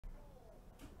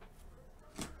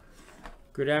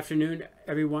Good afternoon,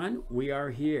 everyone. We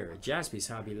are here at Jaspys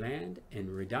Hobbyland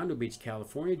in Redondo Beach,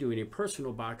 California, doing a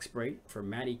personal box break for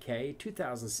Matty K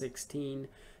 2016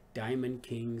 Diamond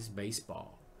Kings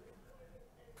Baseball.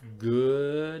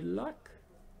 Good luck.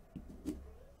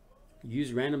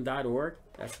 Use random.org.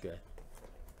 That's good.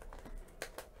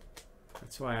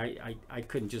 That's why I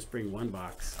couldn't just bring one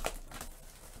box.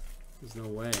 There's no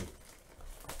way.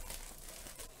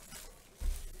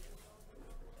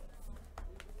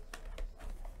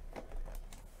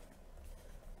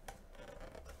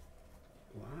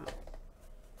 Wow.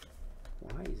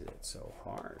 Why is it so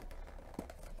hard?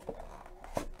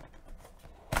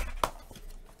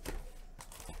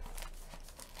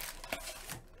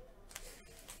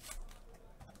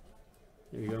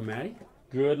 There you go, Matty.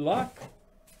 Good luck.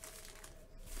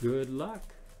 Good luck.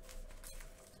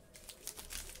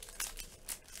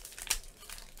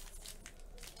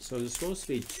 So there's supposed to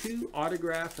be 2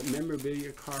 autograph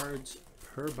memorabilia cards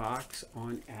per box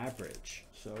on average.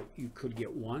 So you could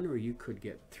get 1 or you could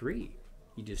get 3.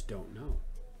 You just don't know.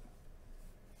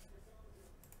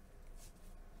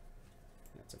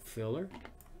 That's a filler.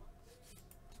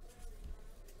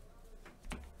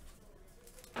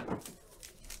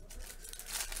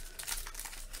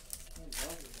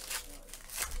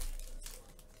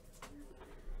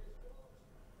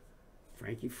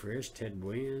 Frankie Frisch, Ted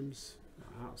Williams.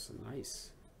 Wow, so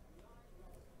nice.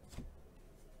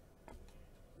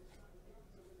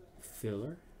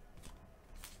 Filler.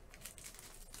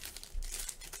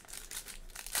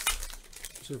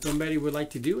 So if anybody would like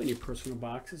to do any personal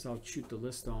boxes, I'll shoot the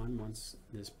list on once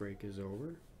this break is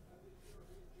over.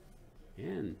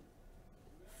 And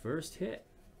first hit.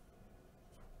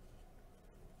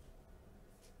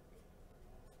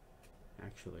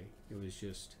 Actually, it was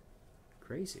just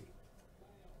crazy.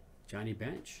 Johnny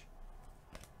Bench.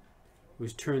 It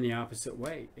was turned the opposite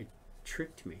way. It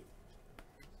tricked me.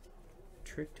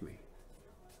 Tricked me.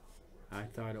 I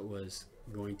thought it was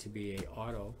going to be a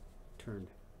auto turned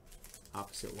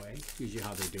opposite way. Usually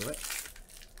how they do it.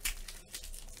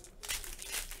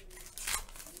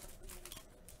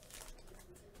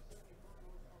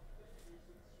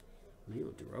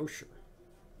 Leo DeRocher.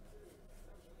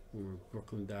 Former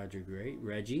Brooklyn Dodger great.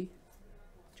 Reggie.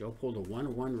 Joe pulled a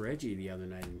 1-1 Reggie the other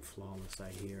night in Flawless,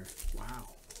 I hear. Wow.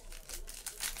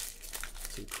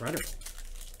 It's incredible.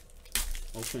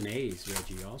 Oakland A's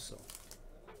Reggie also.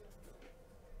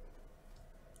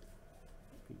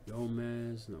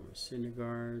 Gomez, Noah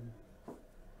Syndergaard.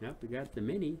 Yep, we got the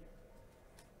mini.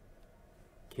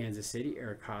 Kansas City,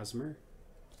 Eric Hosmer,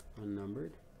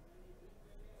 unnumbered.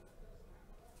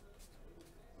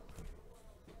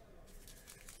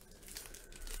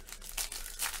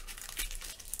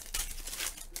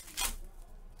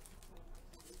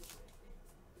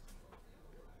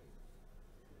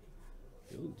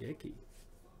 Bill Dickey.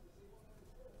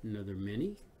 Another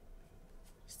mini.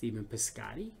 Stephen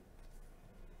Piscotty.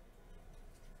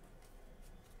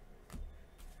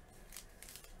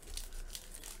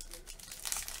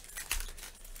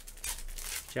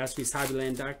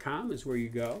 JaspysHobbyland.com is where you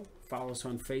go. Follow us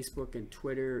on Facebook and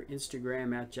Twitter,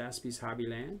 Instagram at Jaspys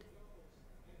Hobbyland.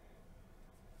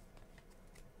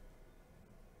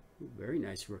 Ooh, very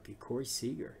nice rookie, Corey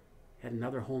Seager. Had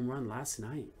another home run last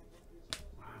night.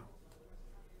 Wow.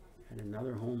 Had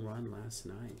another home run last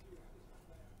night.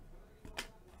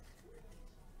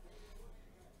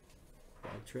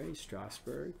 Beltre,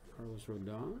 Strasburg, Carlos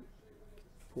Rodon.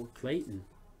 Poor Clayton.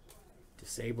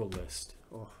 Disabled list.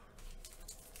 Oh.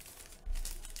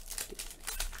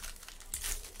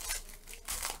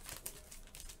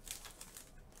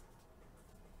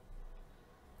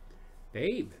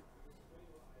 Babe.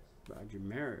 Roger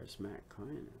Maris, Matt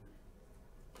Klein.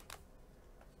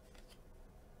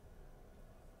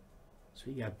 So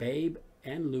you got Babe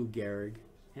and Lou Gehrig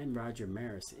and Roger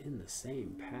Maris in the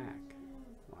same pack.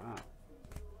 Wow.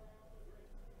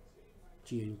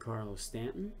 Giancarlo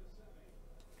Stanton.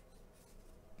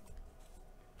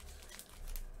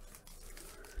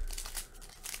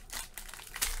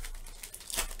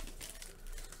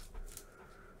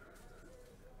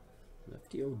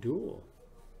 Lefty O'Doul.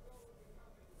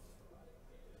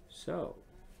 So,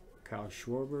 Kyle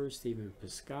Schwarber, Stephen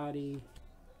Piscotty.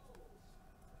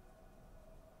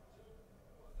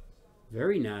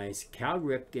 Very nice. Cal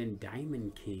Ripken,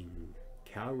 Diamond King.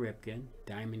 Cal Ripken,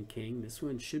 Diamond King. This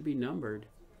one should be numbered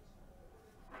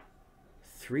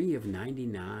 3 of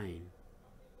 99.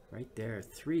 Right there,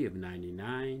 3 of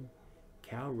 99.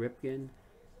 Cal Ripken,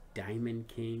 Diamond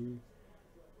King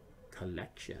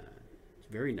collection.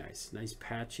 Very nice. Nice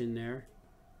patch in there.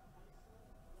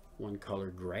 One color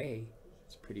gray.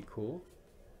 It's pretty cool.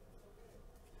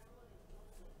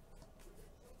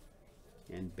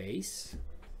 And base.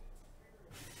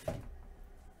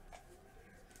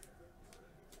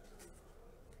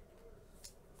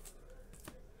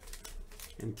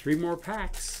 And 3 more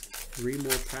packs. 3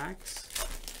 more packs.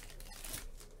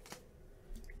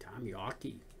 Tom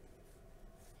Yawkey.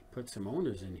 Put some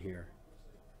owners in here.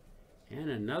 And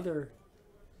another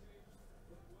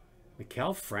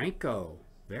Maikel Franco.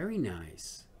 Very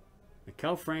nice.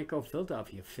 Maikel Franco,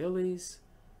 Philadelphia Phillies.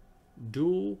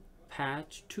 Dual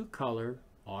patch, 2-color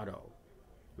auto.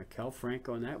 Maikel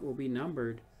Franco, and that will be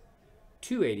numbered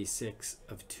 286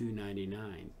 of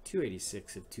 299.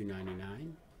 286 of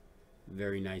 299.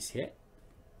 Very nice hit.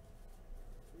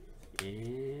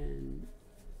 And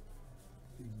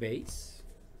base.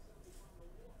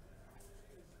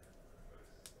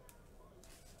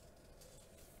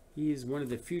 He is one of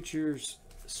the future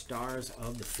stars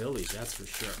of the Phillies, that's for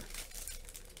sure.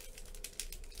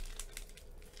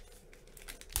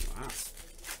 Wow.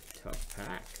 Tough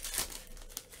pack.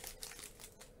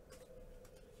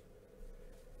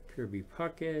 Kirby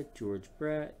Puckett, George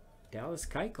Brett, Dallas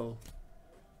Keuchel.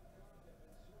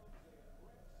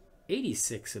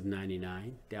 86 of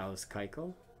 99, Dallas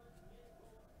Keuchel.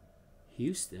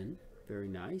 Houston, very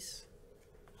nice.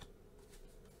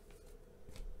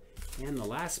 And the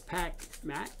last pack,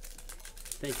 Matt,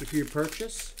 thank you for your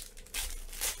purchase.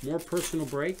 More personal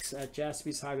breaks at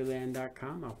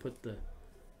JaspysHobbyland.com. I'll put the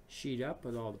sheet up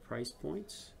with all the price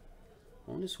points.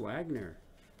 Honus Wagner.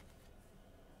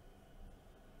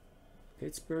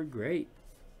 Pittsburgh, great.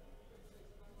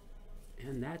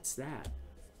 And that's that.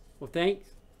 Well, thanks,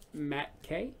 Matt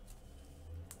K.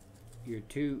 Your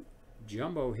 2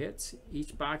 jumbo hits.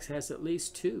 Each box has at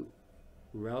least 2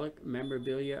 relic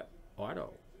memorabilia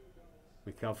auto.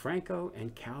 Maikel Franco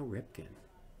and Cal Ripken.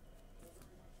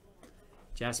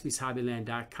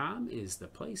 JaspysHobbyland.com is the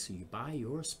place you buy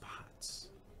your spots.